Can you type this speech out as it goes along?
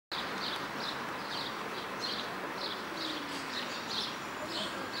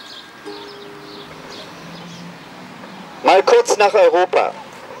Mal kurz nach Europa.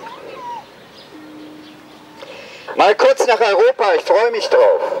 Mal kurz nach Europa, ich freue mich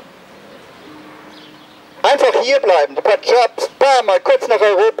drauf. Einfach hierbleiben, ein paar Jobs, mal kurz nach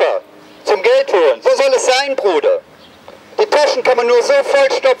Europa. Zum Geld holen, so soll es sein, Bruder. Die Taschen kann man nur so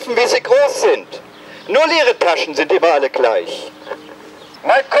voll stopfen, wie sie groß sind. Nur leere Taschen sind immer alle gleich.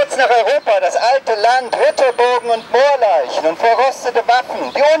 Mal kurz nach Europa, das alte Land, Ritterburgen und Moorleichen und verrostete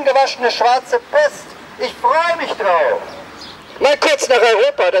Waffen, die ungewaschene schwarze Pest. Ich freue mich drauf. Mal kurz nach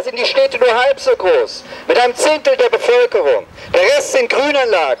Europa, da sind die Städte nur halb so groß, mit einem Zehntel der Bevölkerung. Der Rest sind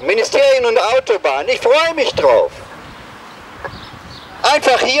Grünanlagen, Ministerien und Autobahnen. Ich freue mich drauf.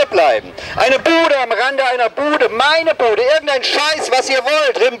 Einfach hierbleiben. Eine Bude am Rande einer Bude, meine Bude, irgendein Scheiß, was ihr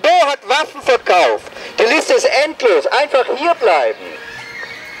wollt. Rimbaud hat Waffen verkauft. Die Liste ist endlos. Einfach hierbleiben.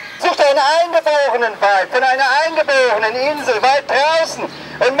 Sucht einen eingeborenen Wald von einer eingeborenen Insel weit draußen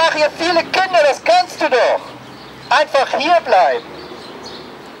und mach ihr viele Kinder, das kannst du doch. Einfach hierbleiben.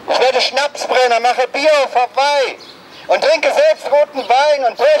 Ich werde Schnapsbrenner, mache Bier auf Hawaii und trinke selbst roten Wein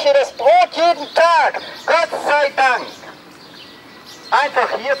und breche das Brot jeden Tag. Gott sei Dank. Einfach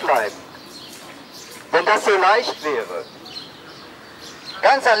hierbleiben. Wenn das so leicht wäre.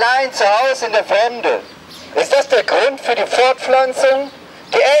 Ganz allein zu Hause in der Fremde. Ist das der Grund für die Fortpflanzung?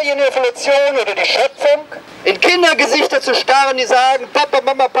 Die Alien-Evolution oder die Schöpfung? In Kindergesichter zu starren, die sagen, Papa,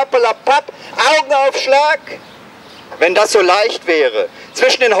 Mama, Pappalapapp, Augenaufschlag? Wenn das so leicht wäre,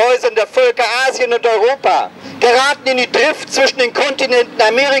 zwischen den Häusern der Völker Asien und Europa, geraten in die Drift zwischen den Kontinenten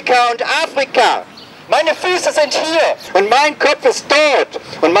Amerika und Afrika. Meine Füße sind hier und mein Kopf ist dort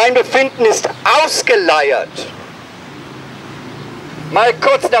und mein Befinden ist ausgeleiert. Mal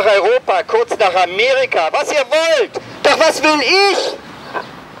kurz nach Europa, kurz nach Amerika, was ihr wollt, doch was will ich?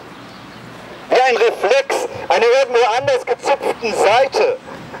 Wie ein Reflex einer irgendwo anders gezupften Seite,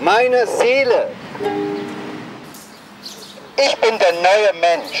 meine Seele. Ich bin der neue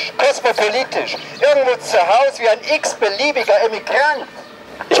Mensch, kosmopolitisch, irgendwo zu Hause wie ein x-beliebiger Emigrant.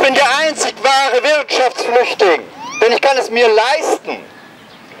 Ich bin der einzig wahre Wirtschaftsflüchtling, denn ich kann es mir leisten.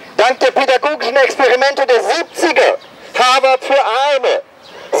 Dank der pädagogischen Experimente der 70er, Harvard für Arme.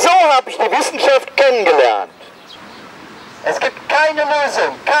 So habe ich die Wissenschaft kennengelernt. Es gibt keine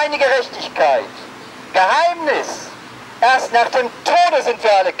Lösung, keine Gerechtigkeit. Geheimnis. Erst nach dem Tode sind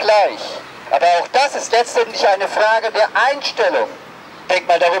wir alle gleich. Aber auch das ist letztendlich eine Frage der Einstellung. Denk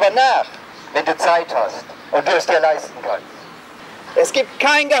mal darüber nach, wenn du Zeit hast und du es dir leisten kannst. Es gibt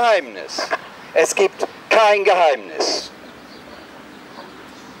kein Geheimnis. Es gibt kein Geheimnis.